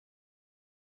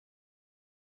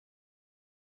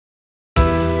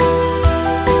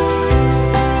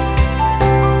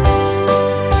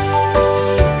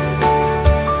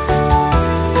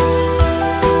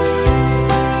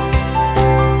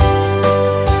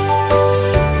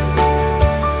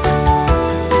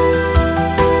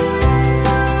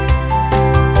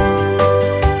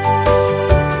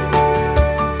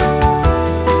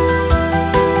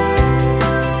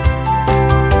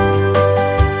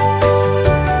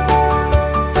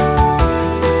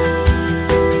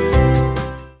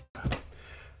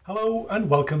and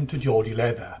welcome to Geordie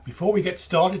Leather. Before we get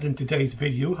started in today's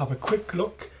video, have a quick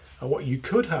look at what you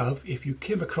could have if you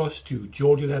came across to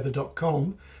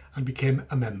geordieleather.com and became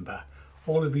a member.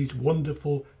 All of these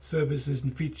wonderful services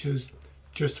and features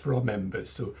just for our members,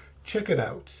 so check it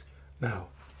out. Now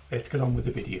let's get on with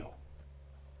the video.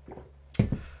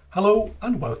 Hello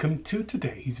and welcome to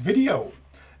today's video.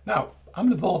 Now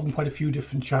I'm involved in quite a few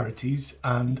different charities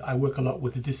and I work a lot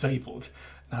with the disabled.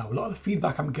 Now, a lot of the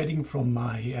feedback I'm getting from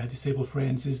my disabled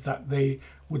friends is that they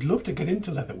would love to get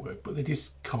into leatherwork, but they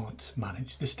just can't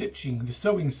manage the stitching, the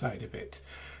sewing side of it.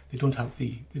 They don't have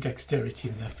the dexterity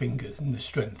in their fingers and the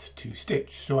strength to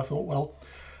stitch. So I thought, well,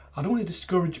 I don't want to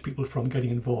discourage people from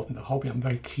getting involved in the hobby. I'm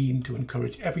very keen to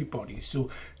encourage everybody. So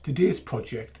today's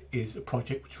project is a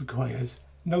project which requires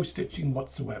no stitching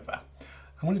whatsoever.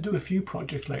 I want to do a few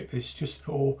projects like this just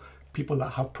for people that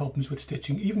have problems with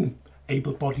stitching, even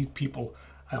able-bodied people.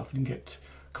 I often get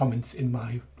comments in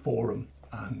my forum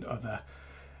and other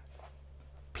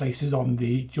places on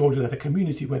the Geordie Leather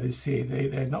community where they say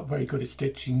they're not very good at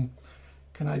stitching.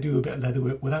 Can I do a bit of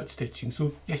leatherwork without stitching?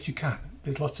 So yes, you can.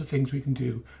 There's lots of things we can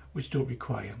do which don't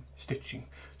require stitching.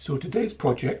 So today's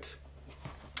project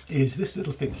is this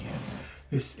little thing here.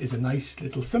 This is a nice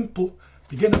little simple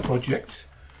beginner project.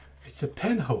 It's a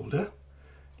pen holder.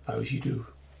 Allows you to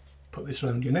put this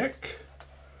around your neck.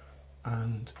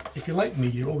 And if you're like me,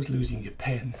 you're always losing your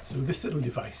pen. So this little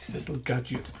device, this little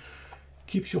gadget,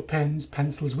 keeps your pens,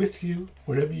 pencils with you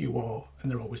wherever you are,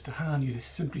 and they're always to hand. You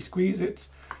just simply squeeze it.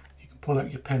 You can pull out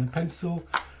your pen and pencil,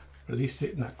 release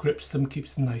it, and that grips them,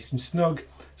 keeps them nice and snug.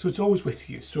 So it's always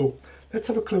with you. So let's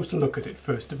have a closer look at it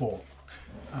first of all.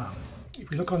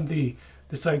 If you look on the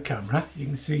side camera, you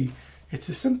can see it's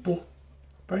a simple,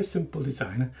 very simple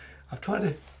design. I've tried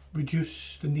to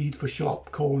reduce the need for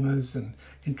sharp corners and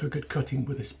intricate cutting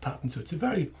with this pattern. So it's a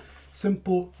very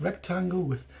simple rectangle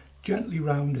with gently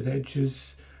rounded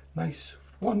edges. Nice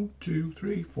 1, 2,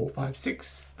 3, 4, 5,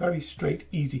 6 very straight,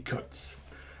 easy cuts.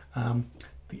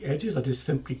 The edges are just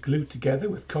simply glued together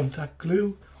with contact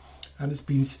glue, and it's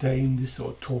been stained this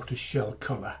sort of tortoise shell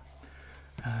colour.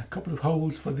 A couple of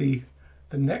holes for the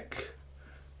neck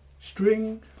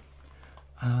string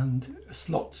and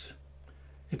slots.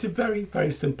 It's a very,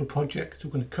 very simple project, so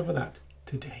we're going to cover that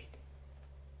today.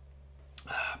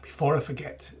 Before I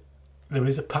forget, there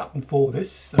is a pattern for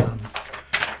this.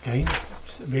 Again,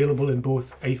 it's available in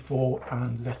both A4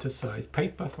 and letter size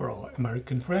paper for our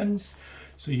American friends.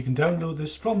 So you can download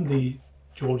this from the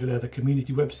Geordie Leather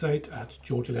community website at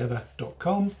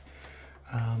geordieleather.com.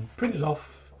 Print it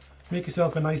off, make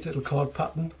yourself a nice little card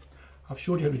pattern. I've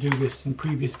showed you how to do this in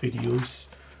previous videos,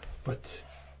 but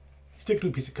stick to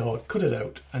a piece of card, cut it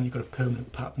out, and you've got a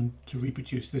permanent pattern to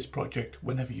reproduce this project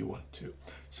whenever you want to.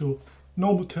 So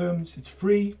normal terms, it's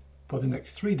free for the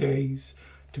next 3 days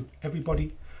to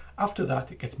everybody. After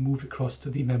that, it gets moved across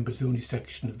to the members only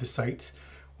section of the site,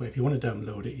 where if you want to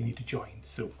download it, you need to join.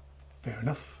 So fair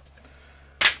enough.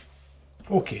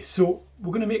 Okay, so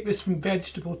we're going to make this from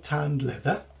vegetable tanned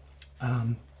leather.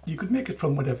 You could make it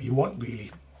from whatever you want really,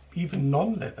 even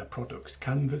non-leather products,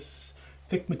 canvas,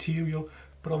 thick material.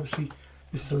 But obviously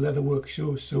this is a leatherwork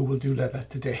show, so we'll do leather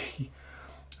today.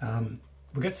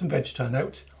 We'll get some veg tan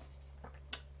out.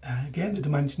 Again, the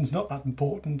dimension's not that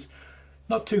important.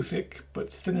 Not too thick,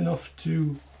 but thin enough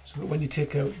so that when you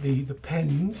take out the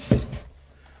pens,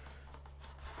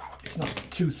 it's not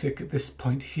too thick at this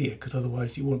point here, because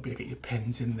otherwise you won't be able to get your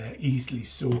pens in there easily.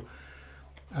 So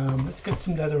let's get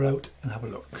some leather out and have a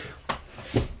look.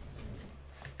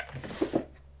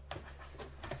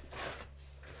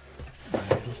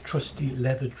 Trusty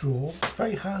leather drawer. It's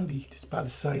very handy just by the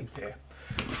side there.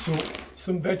 So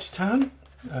some veg tan.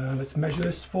 Let's measure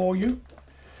this for you.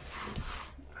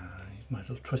 My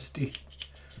little trusty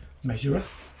measurer.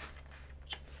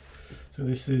 So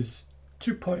this is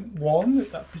 2.1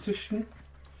 at that position.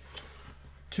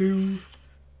 2,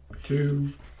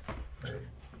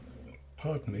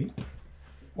 pardon me,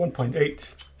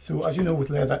 1.8. So as you know, with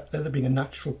leather being a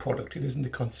natural product, it isn't a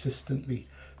consistently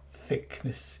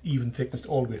even thickness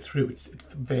all the way through. It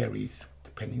varies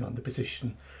depending on the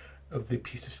position of the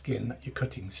piece of skin that you're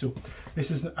cutting. So this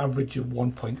is an average of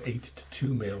 1.8 to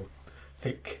 2 mil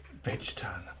thick veg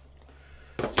tan.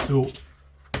 So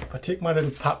if I take my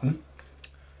little pattern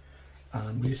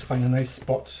and we just find a nice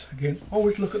spot, again,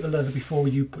 always look at the leather before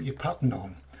you put your pattern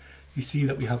on. You see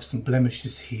that we have some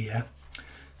blemishes here,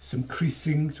 some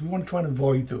creasing, so we want to try and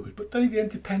avoid those. But then again,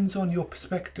 it depends on your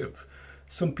perspective.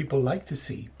 Some people like to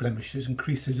see blemishes and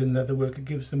creases in leatherwork. It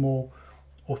gives a more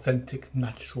authentic,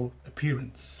 natural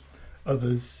appearance.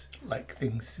 Others like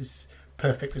things as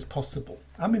perfect as possible.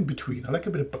 I'm in between. I like a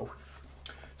bit of both.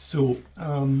 So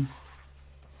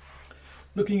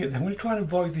looking at them, I'm going to try and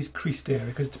avoid this creased area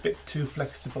because it's a bit too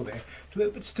flexible there. It's a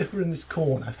little bit stiffer in this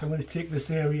corner, so I'm going to take this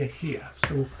area here.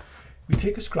 So we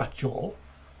take a scratch awl.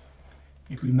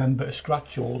 If you remember, a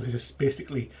scratch awl is just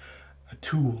basically a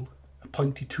tool, a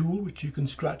pointy tool, which you can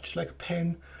scratch like a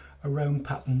pen around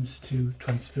patterns to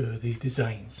transfer the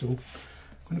design. So I'm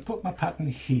going to put my pattern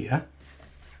here.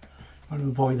 I want to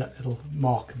avoid that little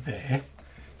mark there.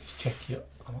 Just check you're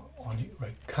on the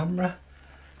right camera.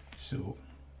 So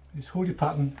just hold your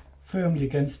pattern firmly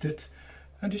against it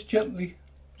and just gently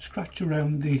scratch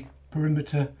around the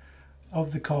perimeter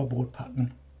of the cardboard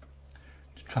pattern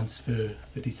to transfer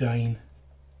the design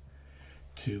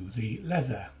to the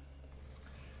leather.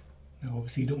 Now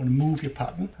obviously you don't want to move your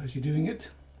pattern as you're doing it.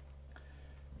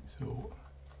 So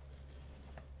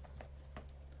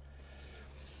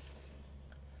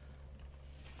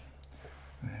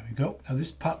there we go. Now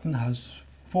this pattern has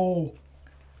 4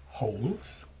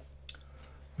 holes,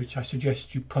 which I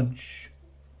suggest you punch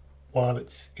while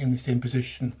it's in the same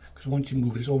position, because once you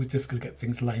move it, it's always difficult to get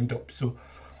things lined up. So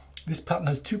this pattern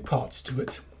has 2 parts to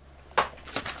it.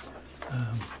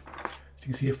 So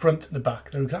you can see a front and a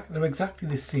back. They're exactly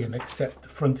the same, except the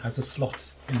front has a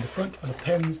slot in the front for the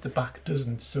pens, the back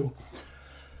doesn't. So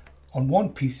on one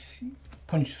piece,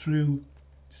 punch through,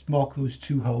 just mark those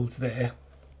 2 holes there.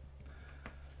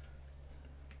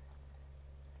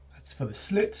 That's for the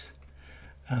slit,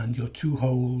 and your 2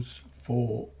 holes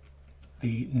for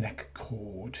the neck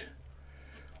cord.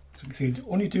 So you can see,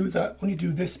 only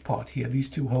do this part here, these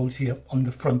 2 holes here on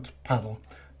the front panel.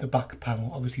 The back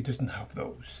panel obviously doesn't have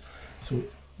those. So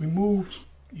remove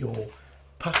your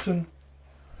pattern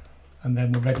and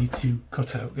then we're ready to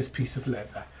cut out this piece of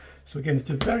leather. So again, it's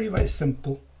a very, very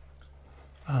simple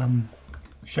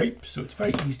shape, so it's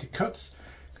very easy to cut.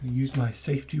 I'm going to use my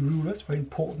safety ruler. It's very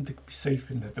important to be safe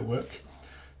in leather work.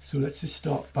 So let's just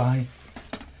start by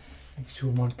making sure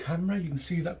I'm on camera, you can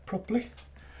see that properly.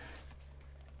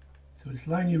 So just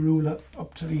line your ruler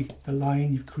up to the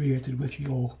line you've created with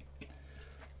your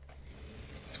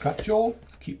scratch awl.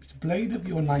 Keep the blade of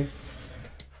your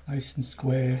knife nice and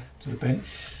square to the bench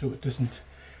so it doesn't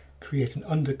create an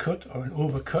undercut or an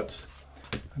overcut.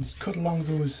 And just cut along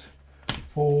those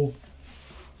 4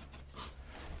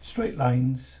 straight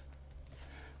lines.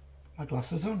 My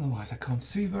glasses on, otherwise I can't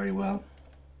see very well.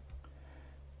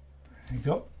 There you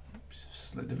go,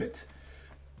 slid a bit.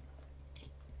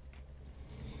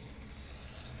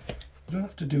 You don't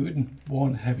have to do it in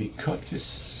one heavy cut,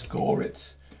 just score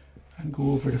it and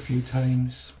go over it a few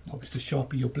times. Obviously the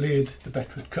sharper your blade, the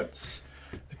better it cuts,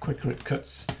 the quicker it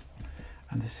cuts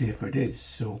and the safer it is.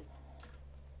 So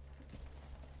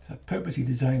I purposely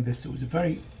designed this so it was a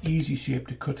very easy shape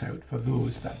to cut out for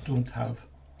those that don't have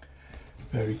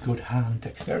very good hand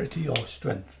dexterity or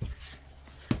strength.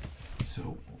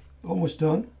 So almost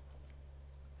done.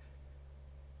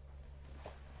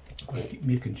 I've got to keep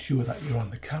making sure that you're on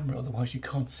the camera, otherwise you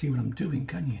can't see what I'm doing,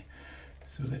 can you?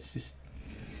 So let's just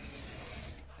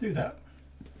do that.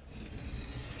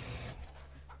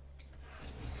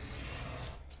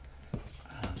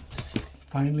 And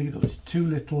finally those 2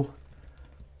 little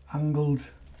angled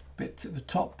bits at the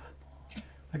top.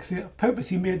 Like I say, I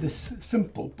purposely made this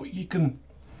simple, but you can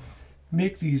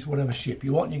make these whatever shape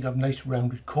you want. You can have nice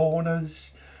rounded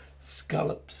corners,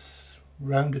 scallops,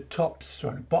 rounded tops,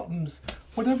 rounded bottoms,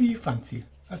 whatever you fancy.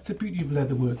 That's the beauty of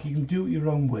leather work. You can do it your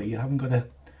own way. You haven't got to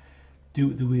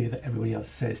do it the way that everybody else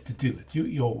says to do it. Do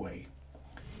it your way.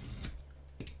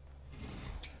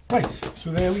 Right,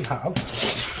 so there we have.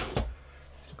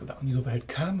 Let's look at that on the overhead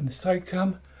cam and the side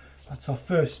cam. That's our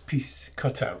first piece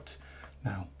cut out.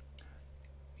 Now,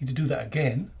 you need to do that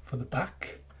again for the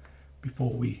back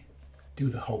before we do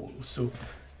the holes. So,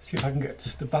 see if I can get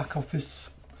the back of this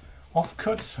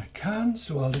offcut. I can,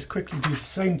 so I'll just quickly do the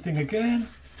same thing again.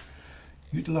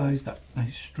 Utilise that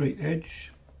nice straight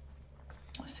edge.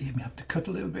 Let's see if we have to cut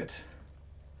a little bit.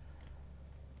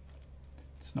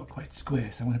 It's not quite square,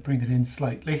 so I'm going to bring it in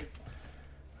slightly.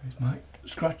 There's my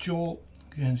scratch awl.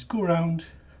 Again, just go around,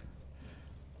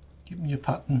 keeping your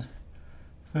pattern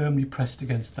firmly pressed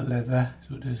against the leather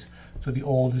so the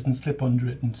awl doesn't slip under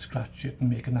it and scratch it and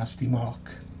make a nasty mark.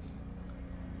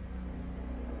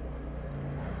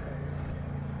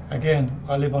 Again,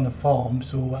 I live on a farm,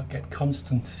 so I get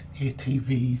constant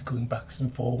ATVs going backwards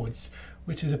and forwards,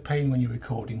 which is a pain when you're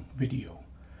recording video.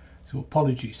 So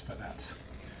apologies for that.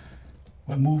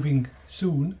 We're moving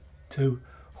soon to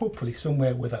hopefully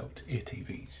somewhere without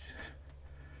ATVs.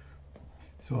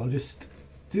 So I'll just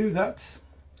do that.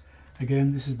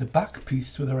 Again, this is the back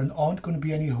piece, so there aren't going to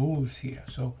be any holes here.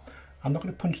 So I'm not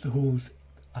going to punch the holes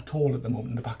at all at the moment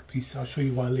in the back piece. I'll show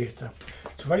you why later.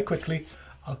 So very quickly,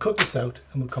 I'll cut this out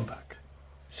and we'll come back.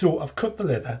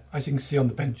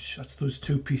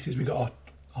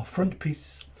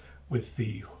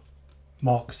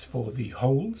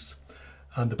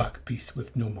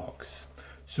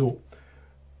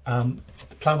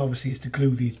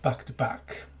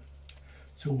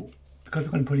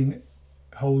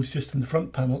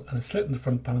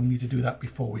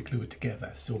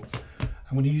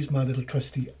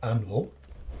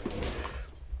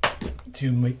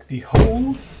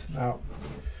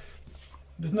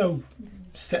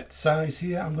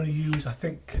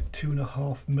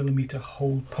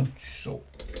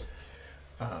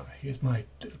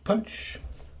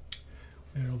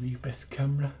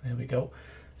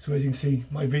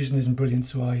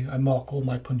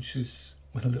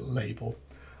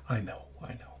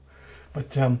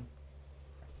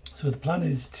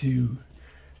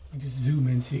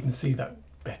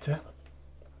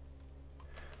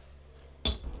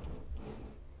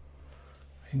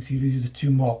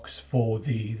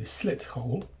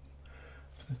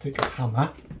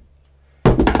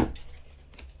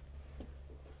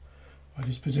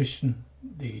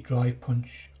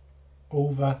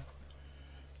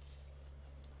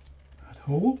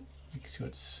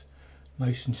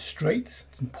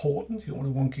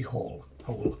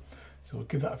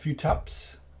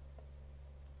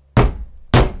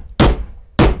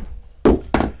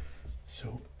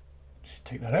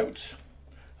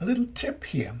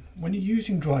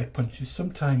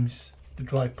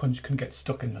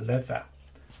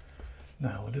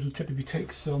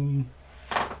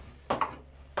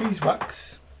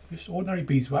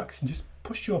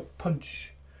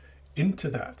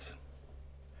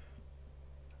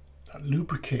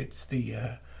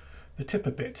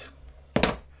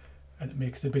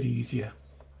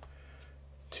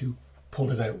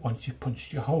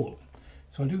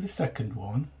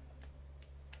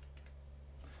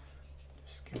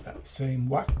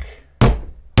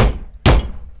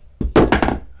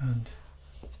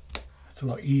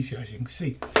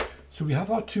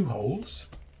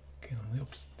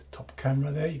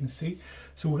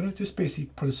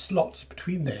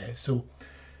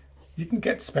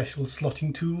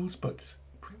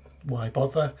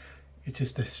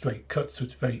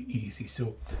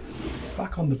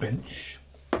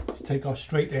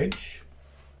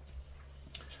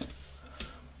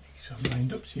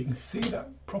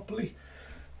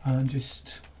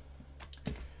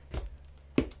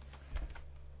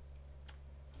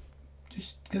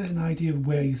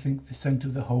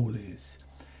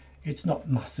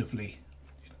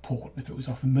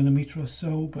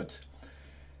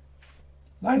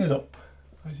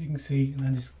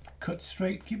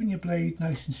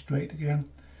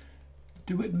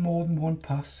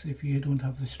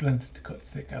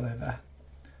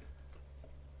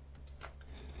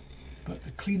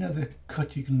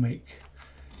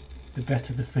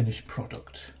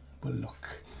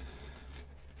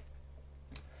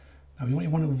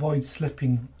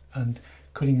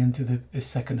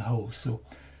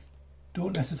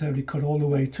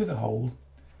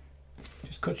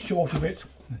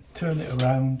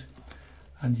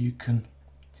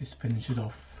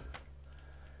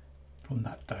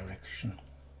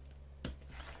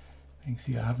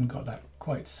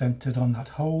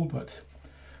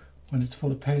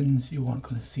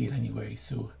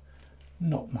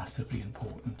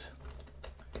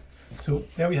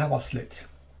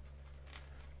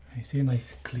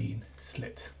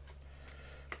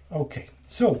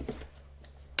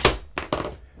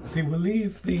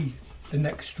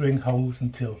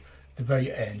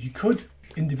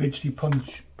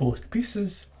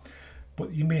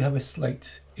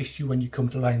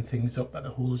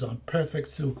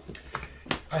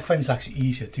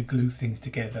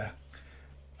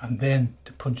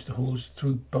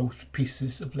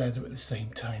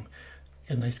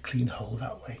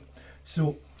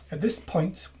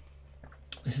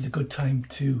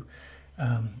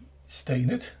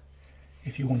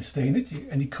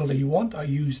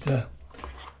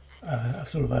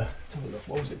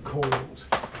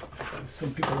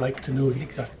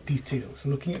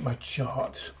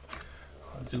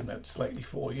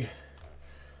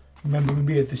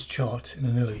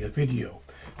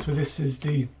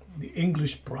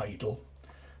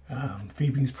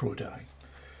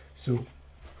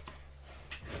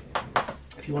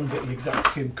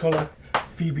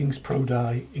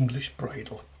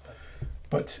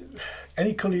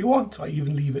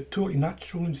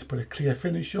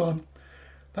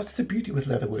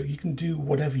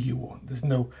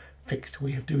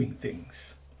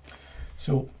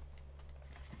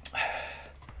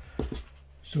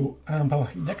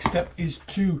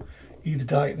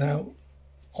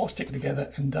 or stick it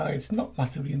together and dye. It's not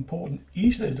massively important,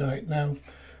 easy to dye it now,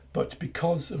 but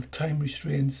because of time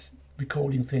restraints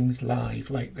recording things live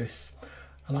like this,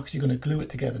 I'm actually going to glue it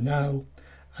together now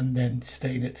and then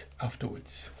stain it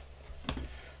afterwards.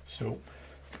 So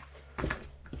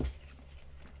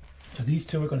these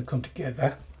two are going to come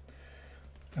together,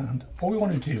 and all we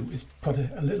want to do is put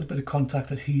a little bit of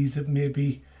contact adhesive,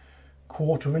 maybe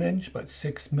 1/4 inch, about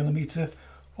 6mm,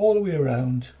 all the way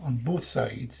around on both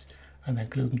sides, and then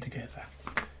glue them together.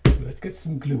 So let's get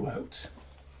some glue out.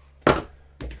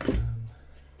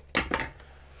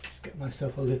 Just get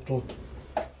myself a little,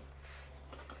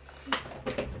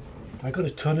 I got a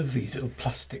ton of these little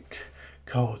plastic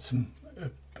cards from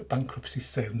a bankruptcy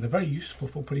sale, and they're very useful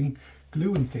for putting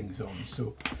glue and things on.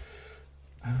 So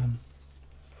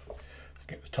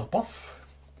get the top off.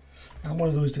 I'm one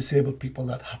of those disabled people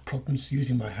that have problems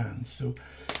using my hands, so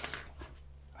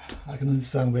I can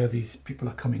understand where these people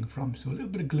are coming from. So a little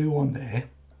bit of glue on there,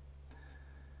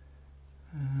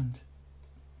 and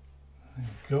there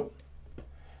we go.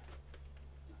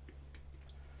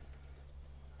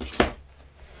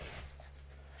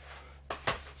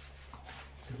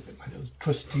 So I've got my little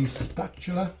trusty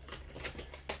spatula.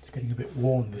 It's getting a bit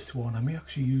worn, this one. I may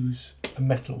actually use a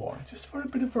metal one just for a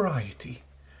bit of variety,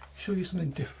 show you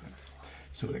something different.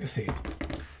 So like I say,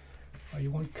 are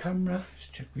you on camera?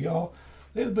 Just check we are.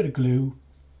 A little bit of glue,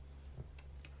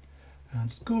 and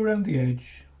just go around the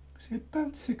edge, say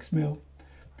about 6mm.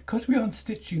 Because we aren't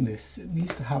stitching this, it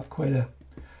needs to have quite a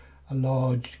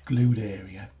large glued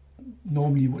area.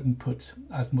 Normally you wouldn't put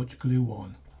as much glue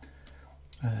on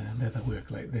leather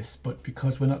work like this, but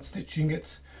because we're not stitching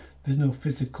it, there's no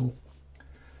physical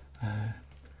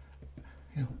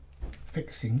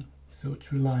fixing, so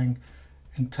it's relying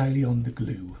entirely on the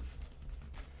glue.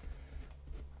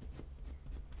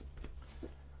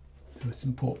 So it's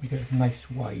important we get a nice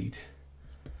wide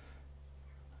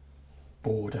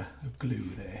border of glue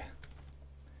there,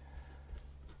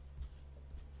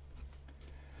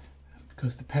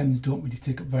 because the pens don't really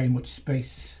take up very much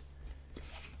space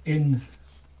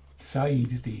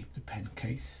inside the pen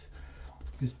case.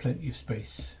 There's plenty of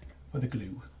space for the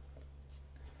glue.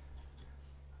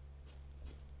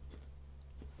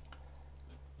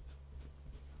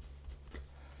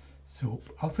 So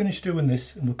I'll finish doing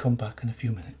this and we'll come back in a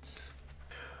few minutes.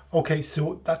 Okay,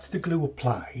 so that's the glue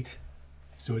applied.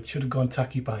 So it should have gone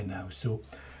tacky by now. So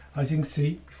as you can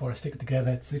see, before I stick it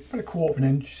together, it's about 1/4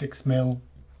 inch, 6mm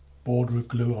border of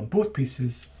glue on both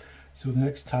pieces. So the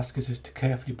next task is just to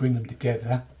carefully bring them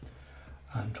together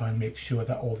and try and make sure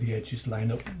that all the edges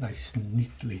line up nice and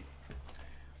neatly.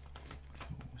 So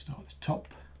we'll start at the top.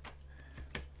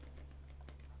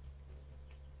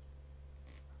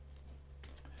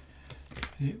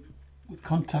 With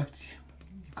contact,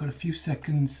 you've got a few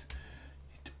seconds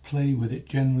to play with it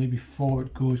generally before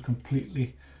it goes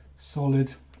completely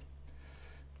solid,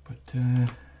 but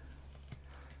there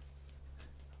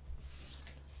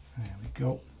we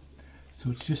go. So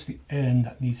it's just the end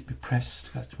that needs to be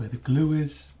pressed. That's where the glue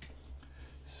is.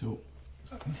 So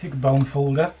I'm going to take a bone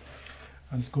folder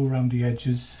and just go around the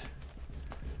edges.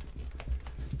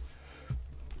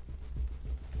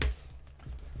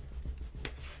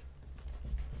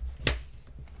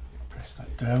 Press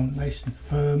that down nice and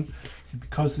firm. So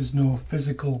because there's no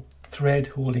physical thread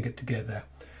holding it together,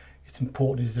 it's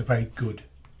important it's a very good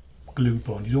glue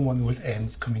bond. You don't want those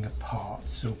ends coming apart.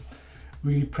 So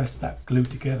really press that glue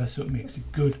together so it makes a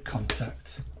good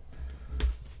contact.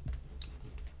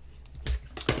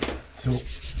 So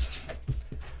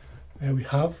there we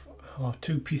have our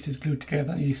two pieces glued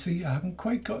together. You see I haven't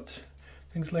quite got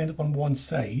things lined up on one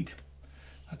side.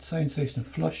 That side's nice and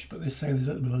flush, but this side there's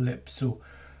a little bit of lip. So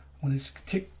I'm going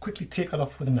to quickly take that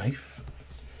off with a knife,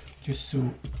 just so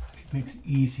it makes it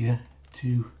easier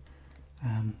to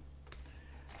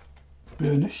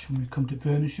burnish when we come to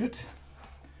varnish it.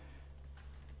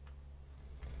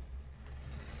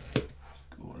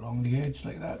 Go along the edge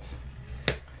like that.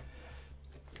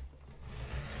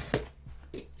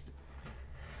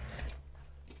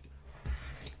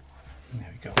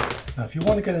 There we go. Now if you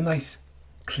want to get a nice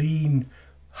clean,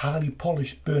 highly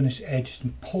polished burnished edge, it's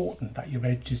important that your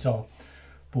edges are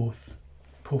both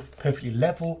perfectly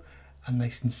level and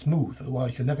nice and smooth,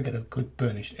 otherwise you'll never get a good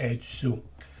burnished edge. So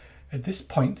at this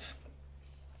point,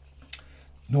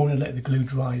 normally I let the glue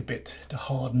dry a bit to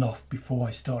harden off before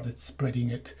I started spreading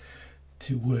it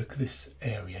to work this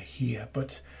area here,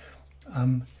 but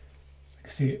like I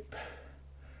say,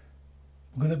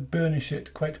 we're going to burnish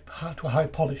it quite hard to a high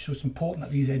polish, so it's important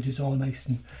that these edges are nice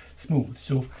and smooth.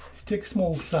 So just take a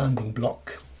small sanding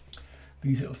block.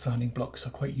 These little sanding blocks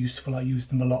are quite useful, I use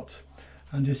them a lot,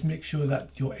 and just make sure that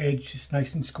your edge is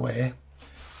nice and square.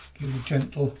 Give it a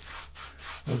gentle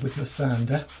rub with your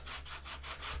sander.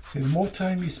 So the more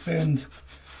time you spend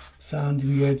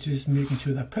sanding the edges, making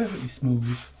sure they're perfectly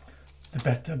smooth, the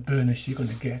better burnish you're going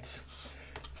to get.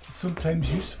 It's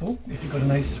sometimes useful if you've got a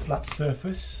nice flat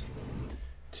surface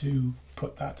to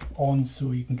put that on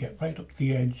so you can get right up to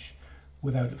the edge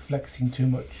without it flexing too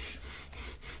much.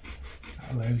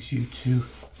 That allows you to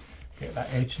get that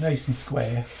edge nice and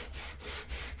square.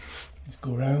 Let's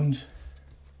go around.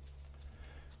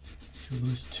 So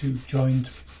those two joined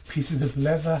pieces of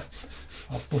leather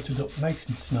are buttered up nice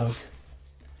and snug.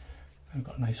 I've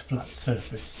got a nice flat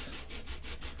surface.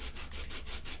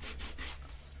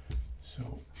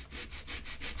 So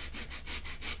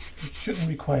it shouldn't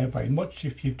require very much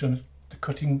if you've done the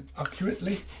cutting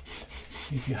accurately.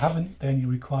 If you haven't, then you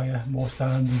require more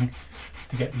sanding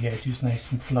to get the edges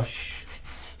nice and flush.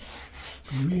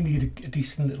 You really need a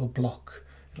decent little block,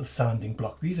 little sanding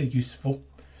block. These are useful.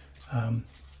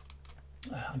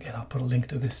 Again, I'll put a link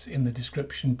to this in the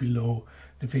description below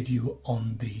the video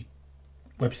on the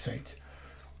website.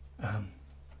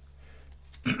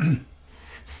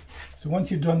 So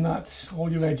once you've done that,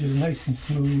 all your edges are nice and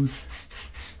smooth.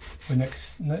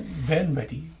 Then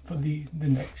ready for the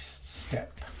next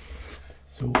step.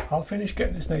 So I'll finish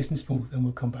getting this nice and smooth and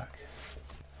we'll come back.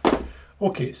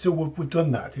 Okay, so we've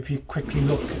done that. If you quickly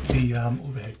look at the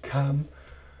overhead cam,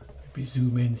 maybe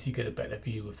zoom in so you get a better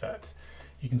view of that.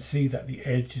 You can see that the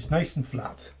edge is nice and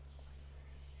flat.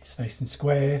 It's nice and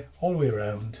square all the way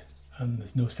around, and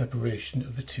there's no separation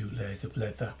of the two layers of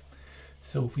leather.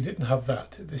 So if we didn't have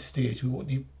that at this stage, we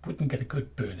wouldn't get a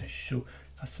good burnish. So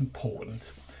that's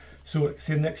important. So like I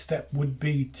say, the next step would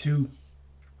be to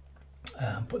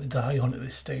put the dye on at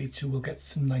this stage. So we'll get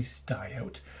some nice dye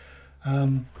out.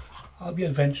 I'll be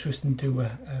adventurous and do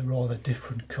a rather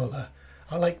different colour.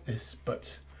 I like this,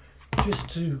 but just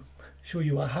to show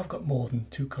you, I have got more than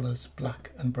two colours,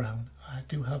 black and brown. I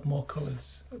do have more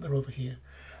colours. They're over here.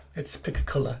 Let's pick a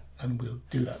colour and we'll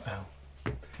do that now.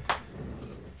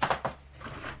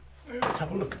 Let's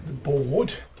have a look at the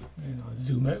board. And I'll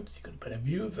zoom out so you've got a better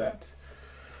view of that.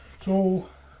 So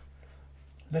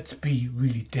let's be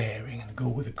really daring and go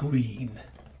with a green.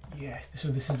 Yes, so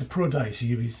this is the Pro Dye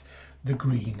series, the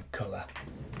green colour.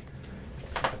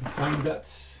 So if I can find that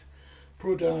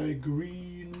Pro Dye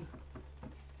green.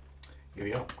 Here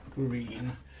we are,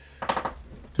 green.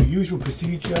 The usual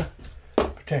procedure: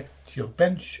 protect your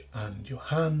bench and your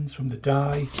hands from the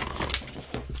dye.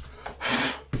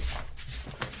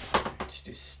 It's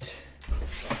just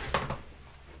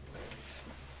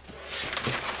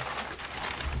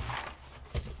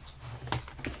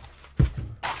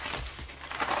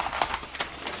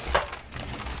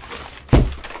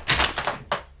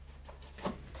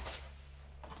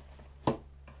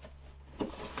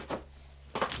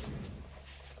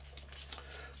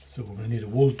so we're going to need a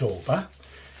wool dauber.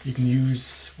 You can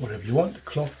use whatever you want, a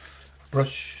cloth,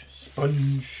 brush,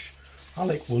 sponge. I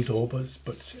like wool daubers,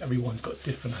 but everyone's got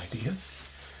different ideas.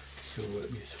 So let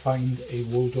me just find a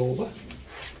wool dauber.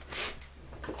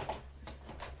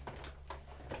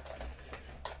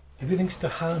 Everything's to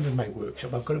hand in my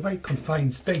workshop. I've got a very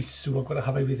confined space, so I've got to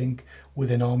have everything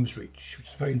within arm's reach, which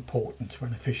is very important for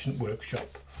an efficient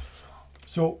workshop.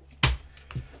 So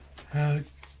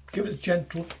give it a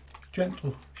gentle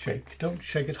shake. Don't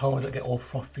shake it hard, it'll get all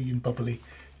frothy and bubbly.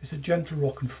 Just a gentle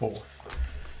rock and forth.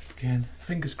 Again,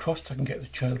 fingers crossed I can get the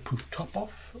childproof top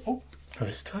off. Oh,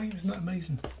 first time, isn't that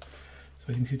amazing? So as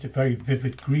you can see, it's a very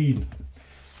vivid green.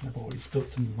 And I've already spilled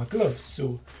some of my gloves,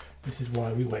 so this is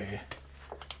why we wear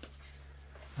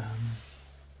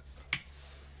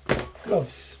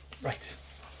gloves. Right,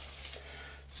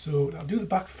 so I'll do the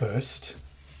back first.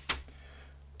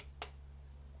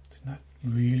 Isn't that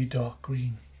really dark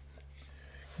green?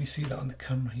 You see that on the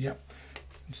camera? Yep.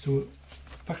 So in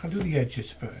fact, I'll do the edges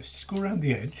first. Just go around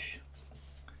the edge,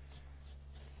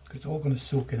 because it's all going to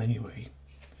soak in anyway.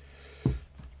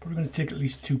 Probably going to take at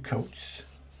least 2 coats.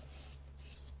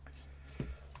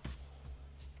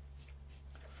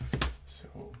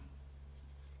 So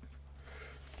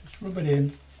just rub it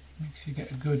in, make sure you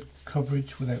get a good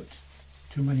coverage without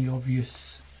too many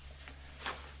obvious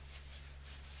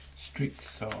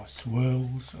streaks or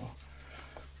swirls or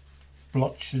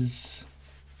blotches.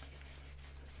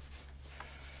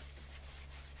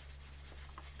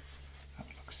 That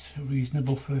looks a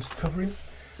reasonable first covering.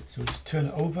 So let's turn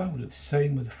it over. We'll do the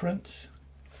same with the front.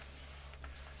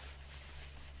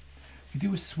 If you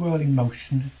do a swirling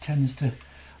motion, it tends to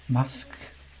mask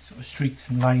sort of streaks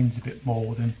and lines a bit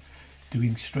more than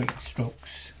doing straight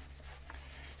strokes.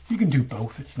 You can do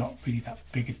both, it's not really that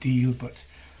big a deal, but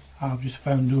I've just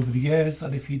found over the years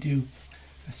that if you do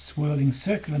a swirling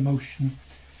circular motion,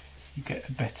 you get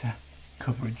a better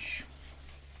coverage.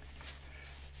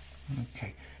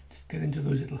 Okay, just get into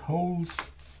those little holes.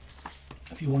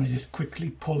 If you want to just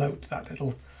quickly pull out that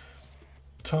little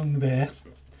tongue there,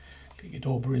 get your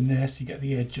dauber in there so you get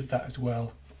the edge of that as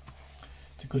well.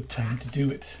 It's a good time to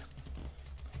do it.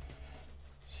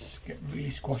 Just get really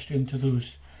squashed into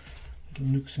those little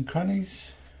nooks and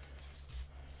crannies.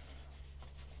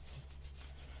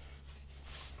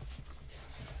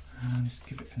 And just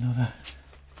give it another,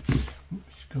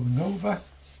 oops, going over.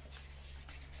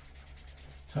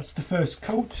 So that's the first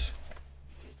coat.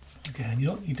 Again, you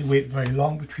don't need to wait very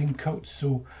long between coats,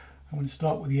 so I'm going to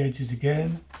start with the edges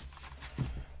again.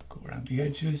 Go around the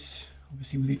edges.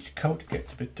 Obviously with each coat it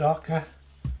gets a bit darker.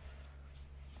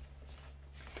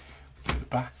 To the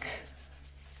back.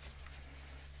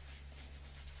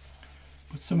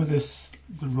 But some of this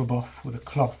will rub off with a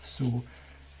cloth, so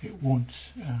it won't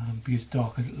be as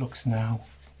dark as it looks now.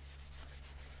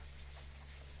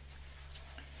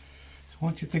 So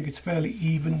once you think it's fairly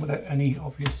even without any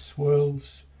obvious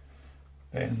swirls,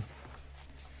 then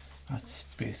that's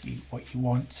basically what you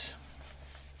want.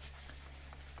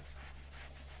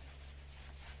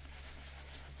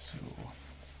 So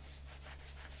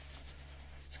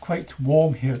it's quite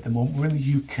warm here at the moment. We're in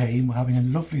the UK and we're having a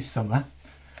lovely summer,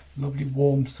 lovely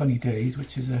warm sunny days,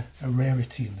 which is a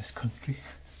rarity in this country.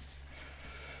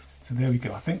 So there we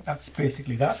go. I think that's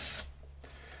basically that.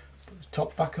 Put the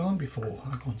top back on before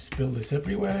I go and spill this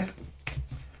everywhere.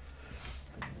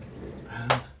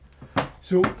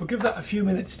 So we'll give that a few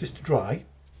minutes just to dry.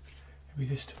 We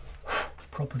just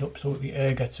prop it up so that the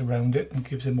air gets around it and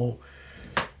gives it a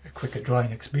quicker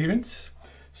drying experience.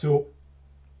 So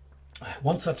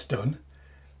once that's done,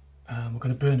 we're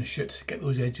going to burnish it, get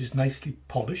those edges nicely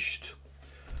polished.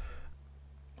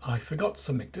 I forgot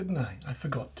something, didn't I? I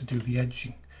forgot to do the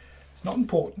edging. It's not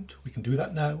important, we can do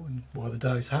that now, and while the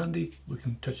dye is handy we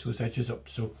can touch those edges up.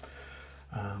 So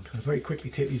I'm going to very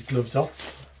quickly take these gloves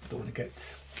off. I don't want to get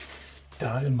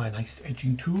dye on my nice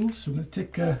edging tools. So I'm going to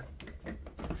take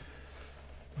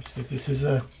this is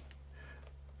a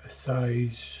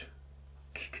size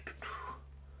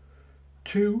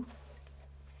 2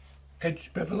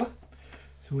 edge beveler.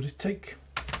 So we'll just take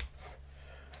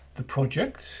the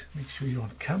project, make sure you're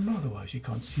on camera, otherwise you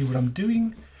can't see what I'm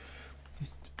doing.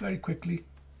 Just very quickly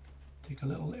take a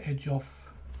little edge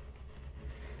off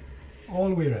all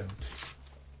the way around.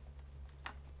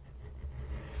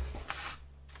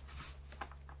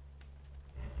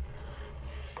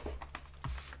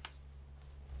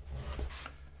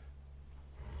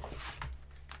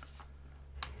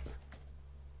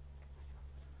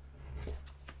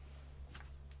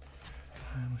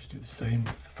 And let's do the same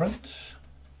with the front.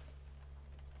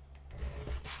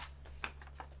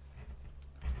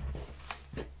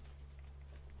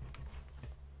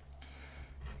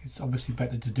 It's obviously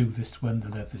better to do this when the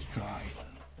leather's dry.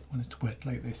 When it's wet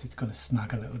like this, it's going to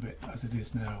snag a little bit as it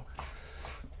is now.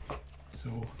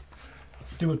 So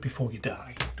do it before you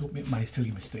dye. Don't make my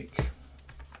silly mistake.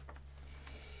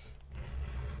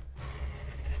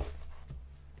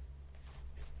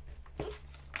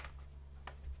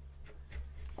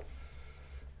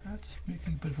 That's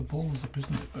making a bit of a balls up,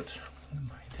 isn't it? But never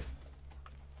mind.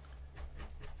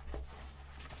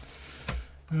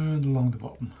 And along the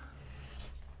bottom.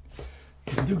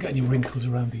 If you do get any wrinkles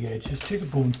around the edge, just take a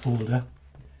bone folder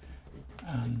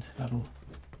and that'll...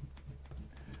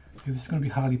 This is going to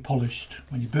be highly polished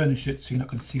when you burnish it, so you're not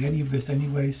going to see any of this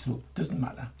anyway, so it doesn't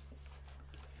matter.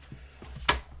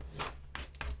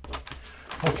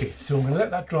 Okay, so I'm going to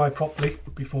let that dry properly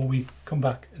before we come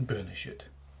back and burnish it.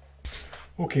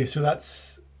 Okay, so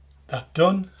that's that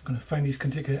done. I'm going to find these,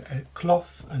 can take a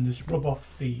cloth and just rub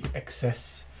off the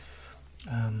excess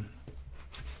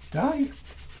dye.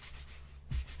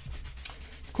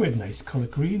 Quite a nice colour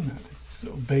green, that it's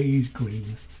sort of beige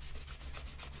green.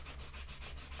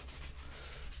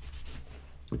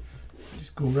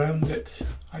 Just go around it.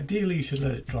 Ideally you should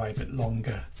let it dry a bit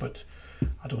longer, but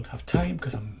I don't have time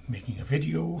because I'm making a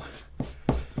video.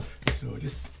 So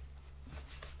just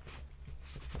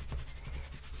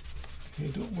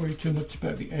don't worry too much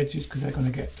about the edges because they're going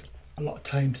to get a lot of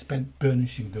time spent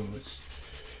burnishing those,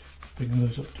 bringing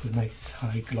those up to a nice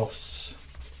high gloss.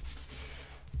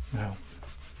 Now,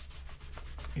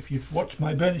 if you've watched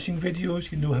my burnishing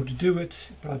videos, you know how to do it,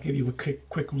 but I'll give you a quick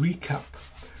recap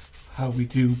how we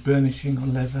do burnishing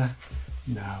on leather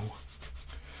now.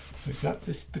 So it's that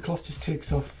the cloth just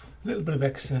takes off a little bit of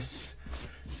excess,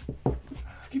 I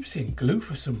keep saying glue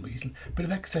for some reason, a bit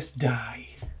of excess dye.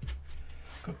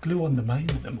 Got glue on the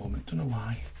mind at the moment, don't know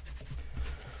why.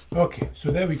 Okay,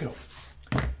 so there we go.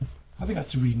 I think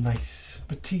that's a really nice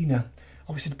patina.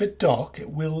 Obviously it's a bit dark, it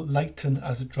will lighten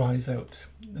as it dries out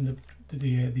and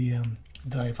the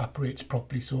dye evaporates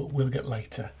properly, so it will get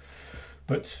lighter.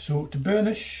 But so to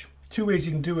burnish, two ways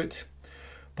you can do it: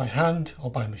 by hand or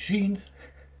by machine.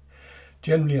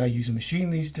 Generally I use a machine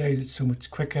these days, it's so much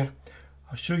quicker.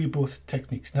 I'll show you both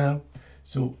techniques now.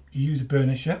 So you use a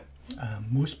burnisher.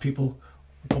 Most people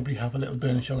will probably have a little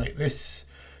burnisher like this,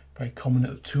 very common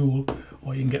little tool,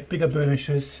 or you can get bigger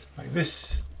burnishers like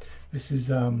this. This is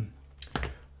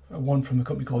one from a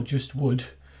company called Just Wood,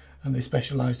 and they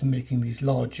specialise in making these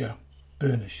larger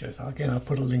burnishers. Again, I'll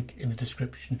put a link in the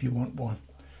description if you want one.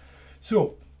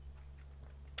 So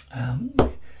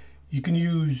you can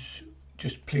use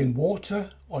just plain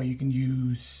water, or you can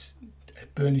use a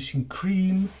burnishing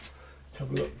cream. Let's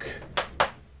have a look.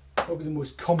 Probably the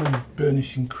most common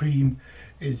burnishing cream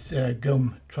is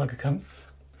𝐏𝐋𝐿.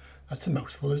 That's a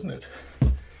mouthful, isn't it?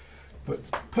 But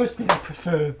personally I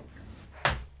prefer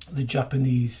the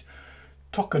Japanese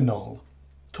Patron-Only.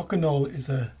 Patron-Only is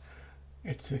a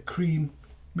cream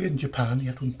made in Japan. You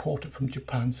have to import it from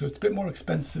Japan, so it's a bit more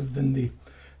expensive than the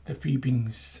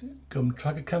𝐿𝐵𝐵𝐵𝐻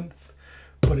𝐿𝐵𝐵𝐻,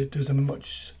 but it does a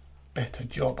much better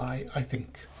job, I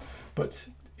think. But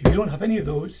if you don't have any of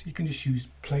those, you can just use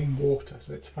plain water.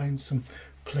 So let's find some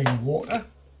plain water,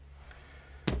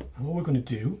 and what we're going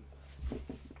to do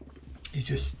is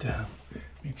just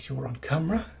make sure we're on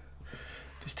camera.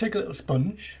 Just take a little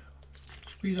sponge,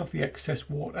 squeeze off the excess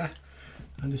water,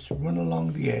 and just run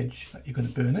along the edge that you're going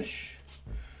to burnish,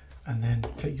 and then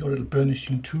take your little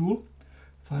burnishing tool,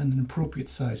 find an appropriate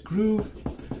size groove,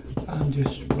 and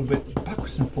just rub it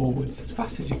backwards and forwards as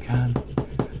fast as you can.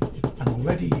 And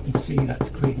already you can see that's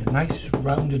creating a nice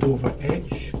rounded over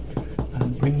edge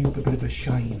and bringing up a bit of a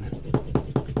shine.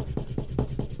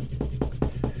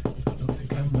 I don't know if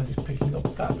the camera's picking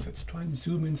up that, so let's try and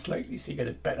zoom in slightly so you get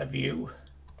a better view.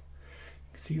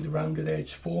 See the rounded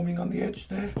edge forming on the edge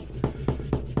there?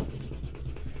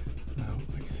 Now,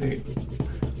 like I say,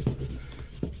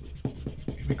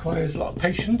 it requires a lot of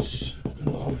patience and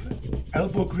a lot of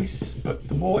elbow grease, but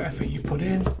the more effort you put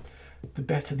in, the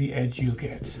better the edge you'll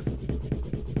get.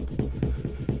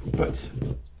 But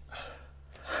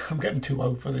I'm getting too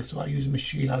old for this, so I use a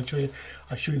machine. I'll show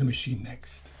you the machine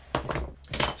next.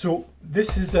 So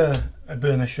this is a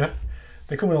burnisher.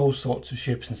 They come in all sorts of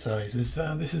shapes and sizes.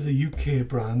 This is a UK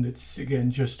brand. It's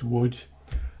again Just Wood.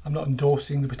 I'm not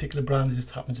endorsing the particular brand, it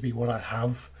just happens to be what I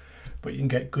have. But you can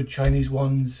get good Chinese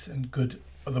ones and good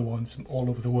other ones from all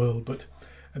over the world. But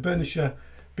a burnisher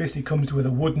basically comes with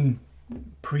a wooden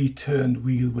pre-turned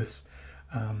wheel with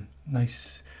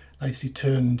nicely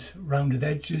turned rounded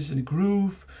edges and a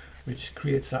groove, which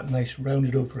creates that nice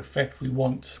rounded over effect we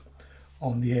want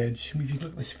on the edge. I mean, if you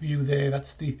look at this view there,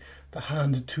 that's the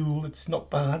hand tool. It's not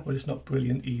bad, but it's not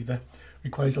brilliant either.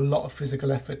 Requires a lot of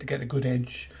physical effort to get a good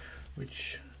edge,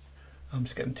 which I'm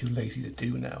just getting too lazy to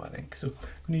do now, I think. So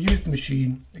I'm going to use the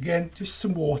machine again, just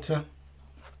some water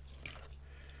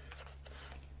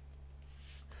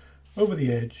over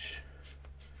the edge,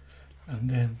 and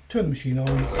then turn the machine on.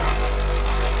 So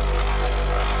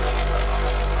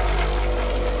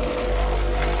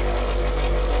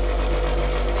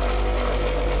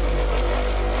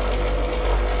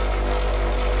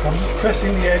I'm just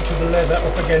pressing the edge of the leather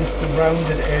up against the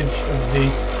rounded edge of the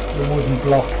wooden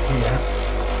block here.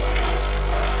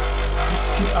 Just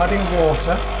keep adding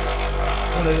water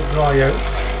and let it dry out.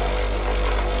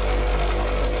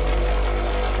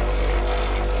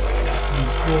 And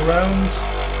go around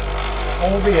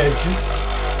all the edges.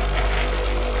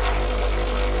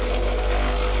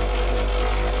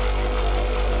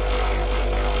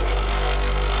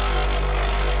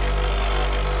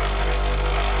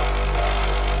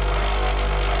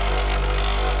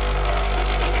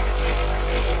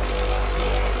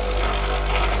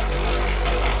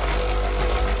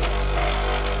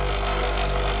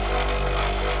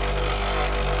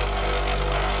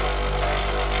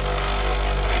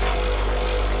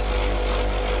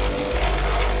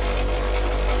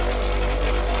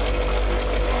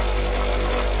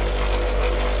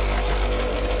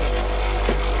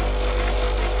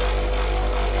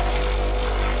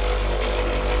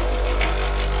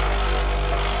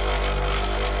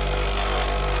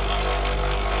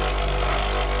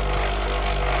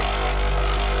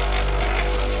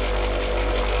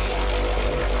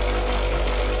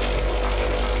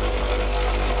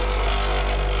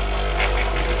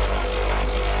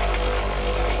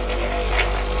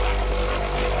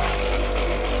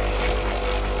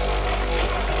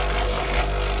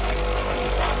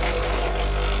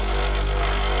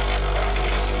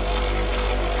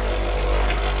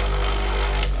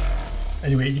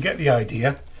 Anyway, you get the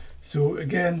idea. So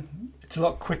again, it's a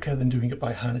lot quicker than doing it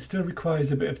by hand. It still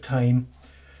requires a bit of time,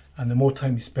 and the more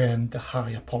time you spend, the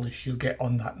higher polish you'll get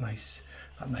on that nice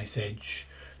edge.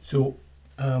 So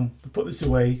we'll put this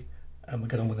away and we'll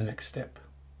get on with the next step.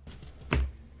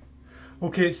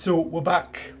 Okay, so we're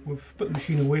back. We've put the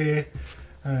machine away.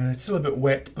 It's still a bit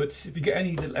wet, but if you get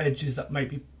any little edges that might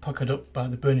be puckered up by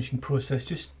the burnishing process,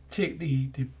 just take the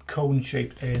cone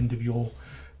shaped end of your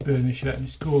burnisher and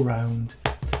just go around.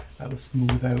 That'll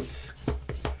smooth out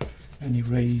any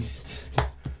raised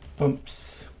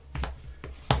bumps.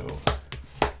 So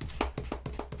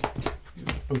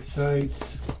both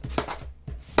sides.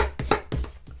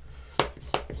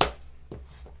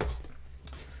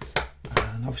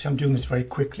 And obviously I'm doing this very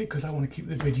quickly because I want to keep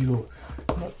the video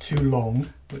not too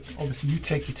long, but obviously you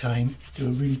take your time, do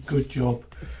a really good job,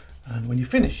 and when you're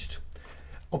finished,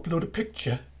 upload a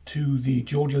picture to the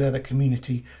Geordie leather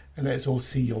community and let us all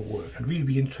see your work. I'd really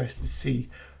be interested to see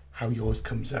how yours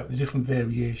comes out, the different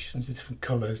variations, the different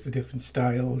colours, the different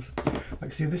styles. Like I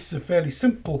say, this is a fairly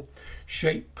simple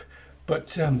shape,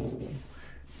 but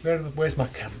where's my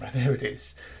camera? There it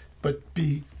is. But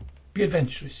be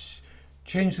adventurous.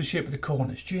 Change the shape of the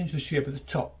corners, change the shape of the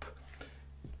top.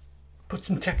 Put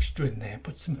some texture in there,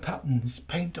 put some patterns,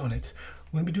 paint on it.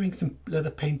 We're going to be doing some leather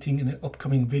painting in an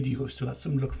upcoming video, so that's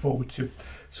something to look forward to.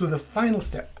 So the final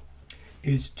step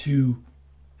is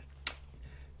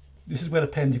this is where the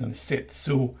pen's going to sit.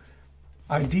 So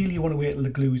ideally you want to wait till the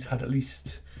glue's had at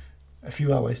least a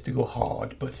few hours to go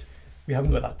hard, but we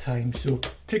haven't got that time. So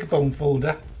take a bone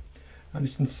folder and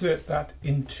just insert that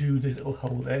into the little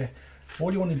hole there.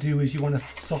 All you want to do is you want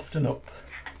to soften up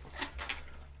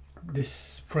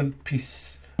this front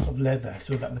piece of leather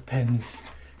so that the pens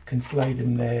can slide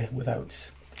in there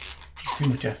without too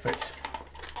much effort.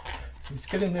 So just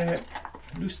get in there,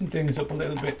 loosen things up a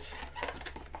little bit,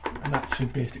 and that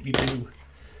should basically do.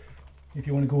 If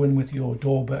you want to go in with your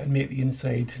dauber and make the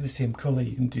inside the same colour,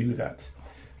 you can do that.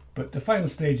 But the final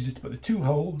stage is just to put the two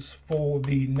holes for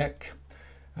the neck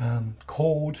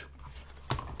cord.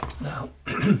 Now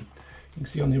you can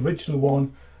see on the original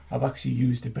one I've actually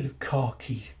used a bit of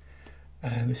𝐾𝐂,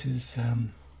 and this is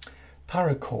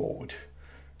paracord,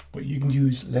 but you can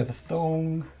use leather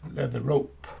thong, leather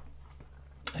rope,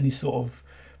 any sort of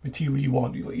material you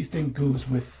want, what you think goes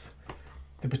with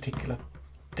the particular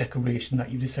decoration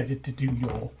that you decided to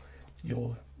do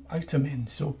your item in.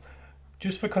 So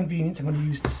just for convenience, I'm going to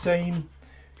use the same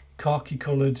khaki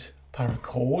coloured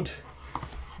paracord,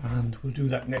 and we'll do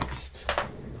that next.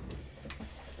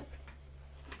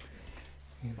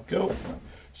 Here we go.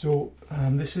 So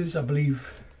this is, I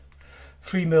believe,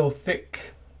 3mm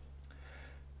thick.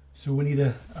 So we need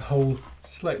a hole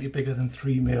slightly bigger than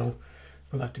 3mm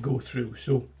for that to go through.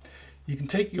 So you can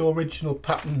take your original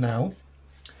pattern now,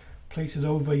 place it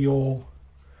over your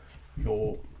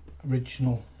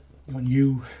original,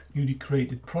 newly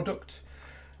created product.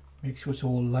 Make sure it's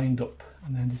all lined up,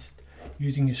 and then just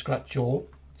using your scratch awl,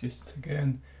 just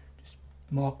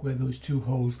mark where those two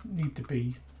holes need to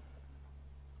be.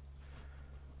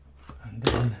 And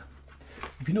then,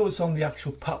 if you notice on the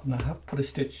actual pattern, I have put a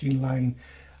stitching line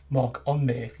mark on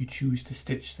there if you choose to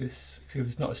stitch this. So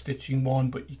there's not a stitching one,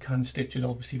 but you can stitch it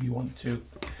obviously if you want to.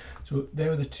 So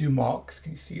there are the two marks.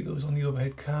 Can you see those on the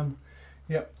overhead cam?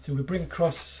 Yep. So we bring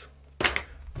across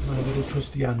my little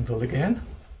trusty anvil again.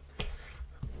 I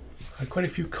had quite a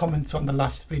few comments on the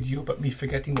last video about me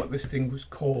forgetting what this thing was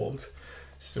called,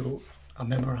 so I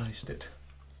memorised it.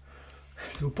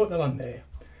 So we'll put that on there.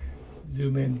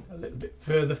 Zoom in a little bit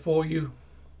further for you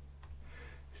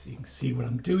so you can see what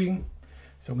I'm doing.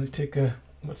 So I'm going to take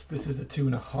this is a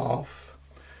 2.5.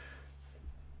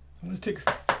 I'm going to take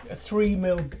a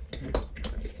 3mm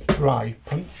drive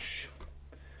punch,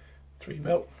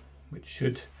 3mm, which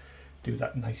should do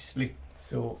that nicely.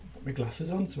 So put my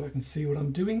glasses on so I can see what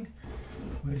I'm doing.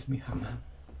 Where's my hammer?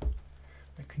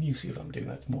 Can you see what I'm doing?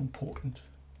 That's more important.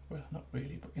 Well, not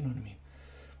really, but you know what I mean.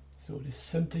 So just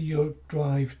centre your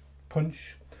drive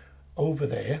punch over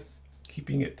there,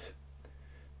 keeping it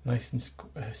nice and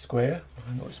square.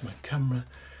 I notice my camera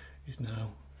is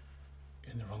now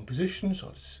in the wrong position, so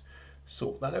I'll just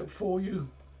sort that out for you.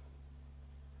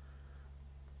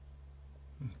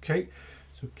 Okay,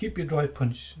 so keep your drive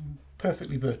punch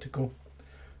perfectly vertical,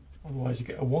 otherwise you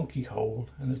get a wonky hole,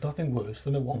 and there's nothing worse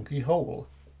than a wonky hole.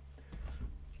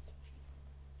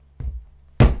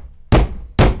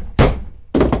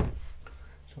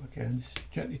 So again, just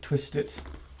gently twist it.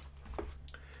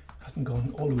 Hasn't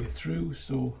gone all the way through,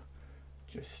 so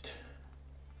just,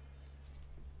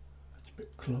 that's a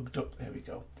bit clogged up. There we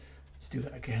go. Let's do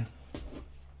that again.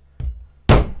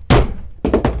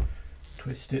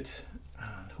 Twist it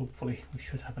hopefully we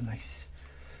should have a nice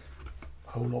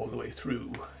hole all the way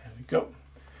through. There we go.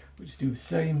 We'll just do the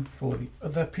same for the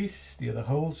other piece, the other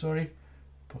hole, sorry.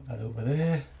 Put that over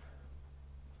there.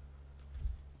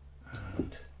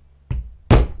 And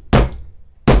take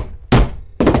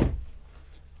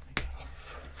it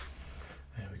off.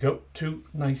 There we go. Two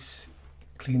nice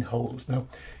clean holes. Now,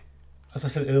 as I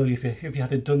said earlier, if you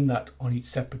had done that on each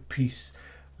separate piece,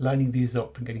 lining these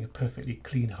up and getting a perfectly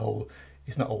clean hole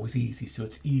is not always easy, so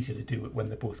it's easier to do it when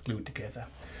they're both glued together.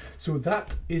 So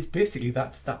that is basically,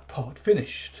 that's that part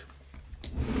finished.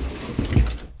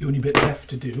 The only bit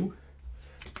left to do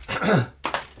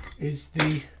is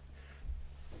the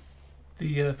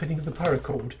fitting of the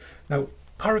paracord. Now,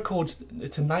 paracord,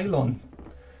 it's a nylon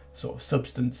sort of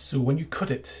substance, so when you cut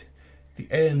it, the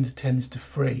end tends to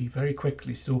fray very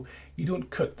quickly, so you don't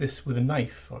cut this with a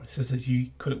knife or a scissors, you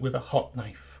cut it with a hot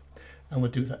knife, and we'll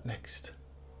do that next.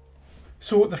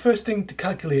 So the first thing to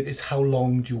calculate is how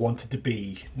long do you want it to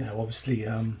be. Now obviously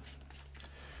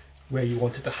where you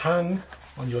want it to hang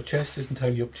on your chest is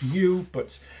entirely up to you,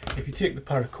 but if you take the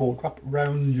paracord, wrap it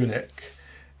around your neck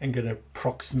and get an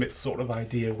approximate sort of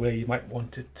idea where you might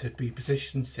want it to be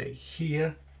positioned, say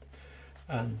here,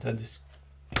 and then just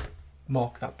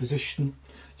mark that position.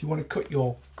 You want to cut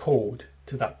your cord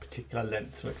to that particular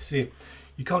length. So like I say,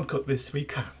 you can't cut this, but you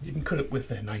can cut it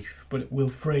with a knife, but it will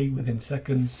fray within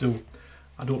seconds, so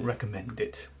I don't recommend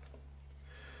it.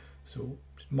 So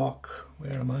just mark,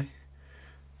 where am I?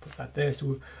 Put that there.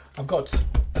 So I've got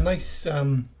a nice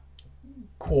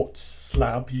quartz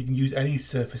slab. You can use any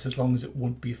surface as long as it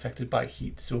won't be affected by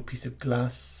heat. So a piece of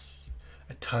glass,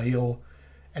 a tile,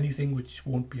 anything which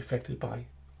won't be affected by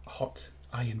hot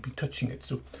iron be touching it.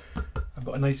 So I've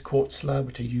got a nice quartz slab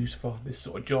which I use for this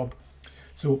sort of job.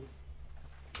 So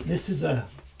this is a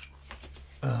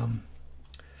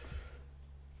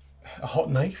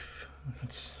hot knife.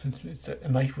 It's a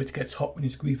knife which gets hot when you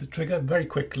squeeze the trigger very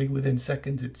quickly. Within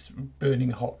seconds it's burning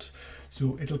hot,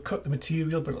 so it'll cut the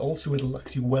material, but also it'll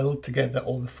actually weld together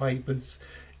all the fibers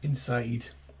inside.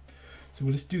 So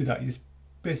we'll just do that. You just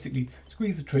basically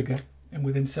squeeze the trigger and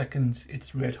within seconds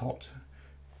it's red hot.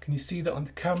 Can you see that on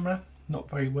the camera? Not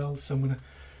very well, so I'm going to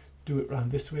do it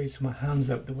around this way so my hand's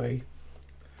out the way.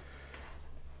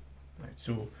 Right,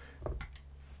 so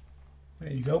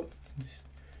there you go. Just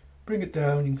bring it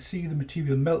down, you can see the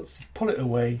material melts, pull it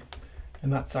away,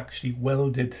 and that's actually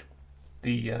welded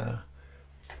the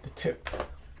tip.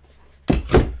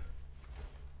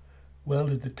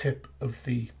 Welded the tip of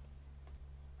the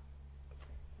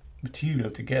material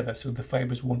together so the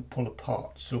fibers won't pull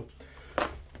apart. So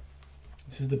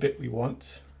this is the bit we want.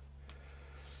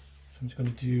 So I'm just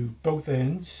going to do both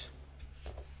ends,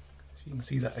 so you can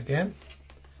see that again.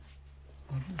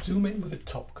 I'll zoom in with the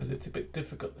top because it's a bit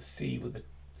difficult to see with the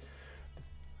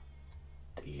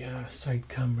side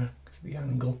camera, the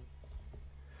angle.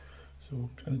 So I'm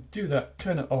just going to do that,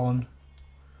 turn it on,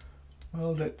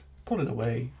 weld it, pull it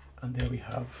away, and there we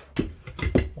have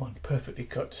one perfectly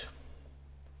cut,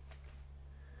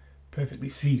 perfectly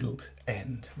sealed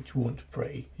end which won't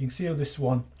fray. You can see how this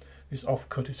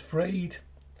offcut is frayed.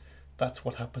 That's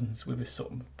what happens with this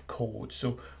sort of cord,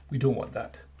 so we don't want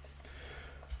that.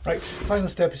 Right, final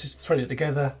step is just to thread it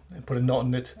together and put a knot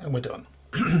in it, and we're done.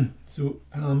 So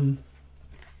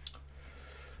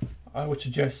I would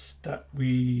suggest that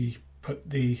we put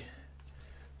the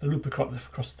loop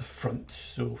across the front.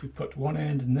 So if we put one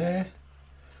end in there,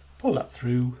 pull that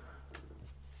through,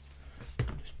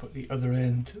 just put the other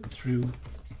end through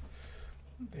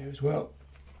there as well,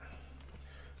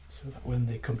 so that when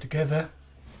they come together,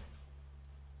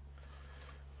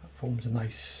 that forms a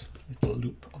nice little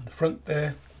loop on the front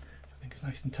there. I think it's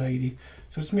nice and tidy.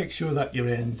 So just make sure that your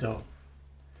ends are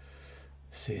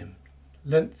the same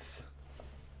length.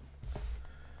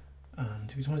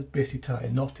 And if you just want to basically tie a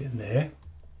knot in there,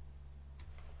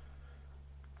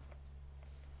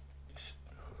 just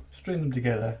string them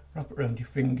together, wrap it around your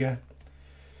finger,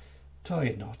 tie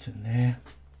a knot in there,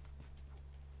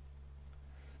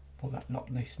 pull that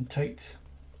knot nice and tight,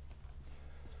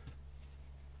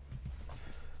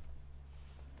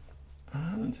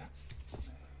 and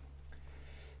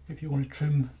if you want to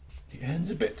trim the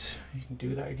ends a bit, you can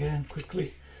do that again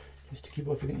quickly, just to keep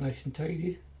everything nice and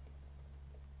tidy.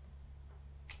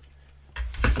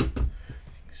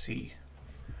 See,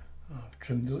 I've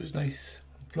trimmed those nice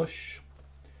and flush.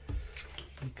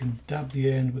 You can dab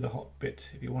the end with a hot bit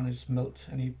if you want to just melt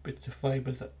any bits of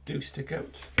fibres that do stick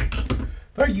out.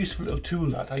 Very useful little tool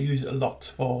that. I use it a lot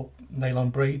for nylon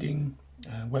braiding,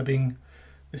 webbing,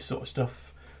 this sort of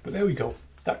stuff. But there we go,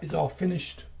 that is our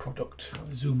finished product.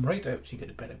 I'll zoom right out so you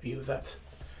get a better view of that.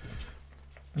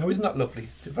 Now isn't that lovely?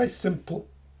 It's very simple,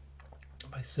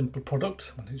 Very simple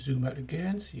product. I'm going to zoom out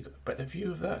again so you've got a better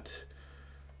view of that.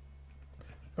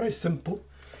 Very simple.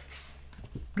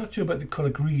 Not sure about the colour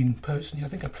green personally. I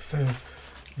think I prefer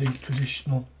the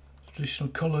traditional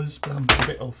colours, but I'm a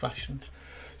bit old-fashioned.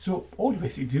 So all you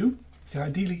basically do is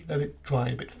ideally let it dry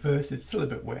a bit first. It's still a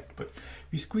bit wet, but if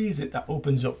you squeeze it, that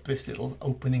opens up this little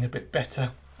opening a bit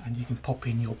better, and you can pop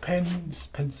in your pens,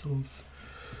 pencils,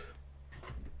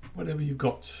 whatever you've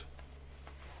got.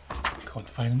 Can't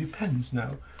find any pens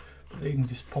now, but you can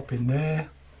just pop in there,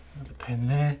 another pen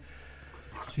there.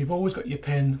 So you've always got your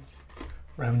pen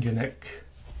round your neck,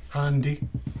 handy.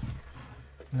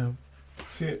 Now,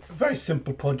 see, a very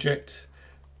simple project,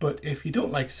 but if you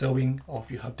don't like sewing, or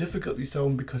if you have difficulty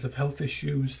sewing because of health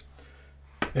issues,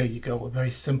 there you go, a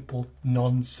very simple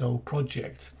non-sew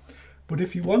project. But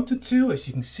if you wanted to, as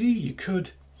you can see, you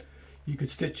could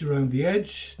stitch around the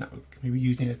edge. Now, maybe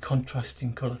using a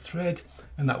contrasting colour thread,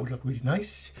 and that would look really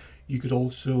nice. You could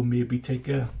also maybe take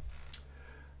let's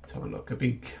have a look,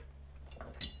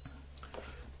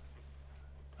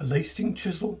 a lacing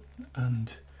chisel,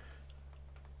 and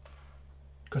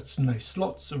got some nice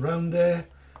slots around there,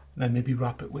 and then maybe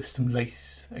wrap it with some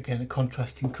lace. Again, a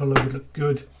contrasting colour would look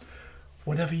good.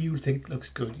 Whatever you think looks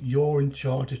good. You're in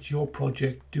charge, it's your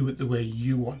project, do it the way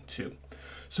you want to.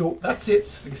 So that's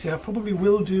it. Like I say, I probably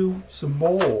will do some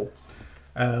more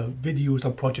videos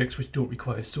on projects which don't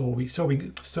require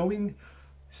sewing,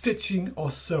 stitching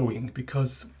or sewing,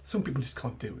 because some people just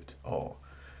can't do it or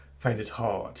find it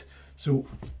hard. So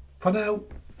for now,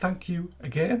 thank you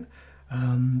again.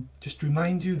 Just to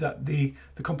remind you that the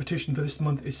competition for this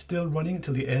month is still running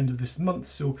until the end of this month,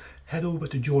 so head over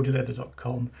to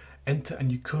geordieleather.com, enter,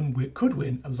 and you could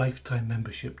win a lifetime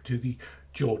membership to the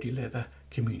Geordie Leather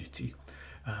community.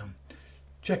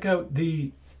 Check out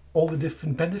all the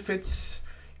different benefits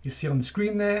you see on the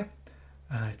screen there.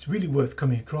 It's really worth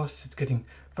coming across. It's getting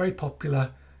very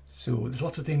popular, so there's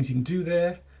lots of things you can do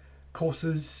there.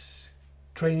 Courses,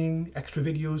 training, extra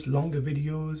videos, longer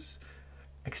videos,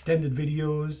 extended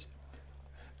videos,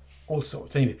 all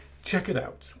sorts. Anyway, check it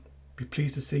out. Be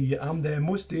pleased to see you. I'm there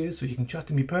most days, so you can chat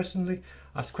to me personally,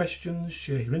 ask questions,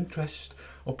 share your interest,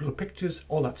 upload pictures,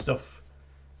 all that stuff.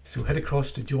 So head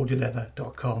across to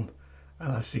geordieleather.com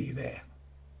and I'll see you there.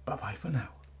 Bye bye for now.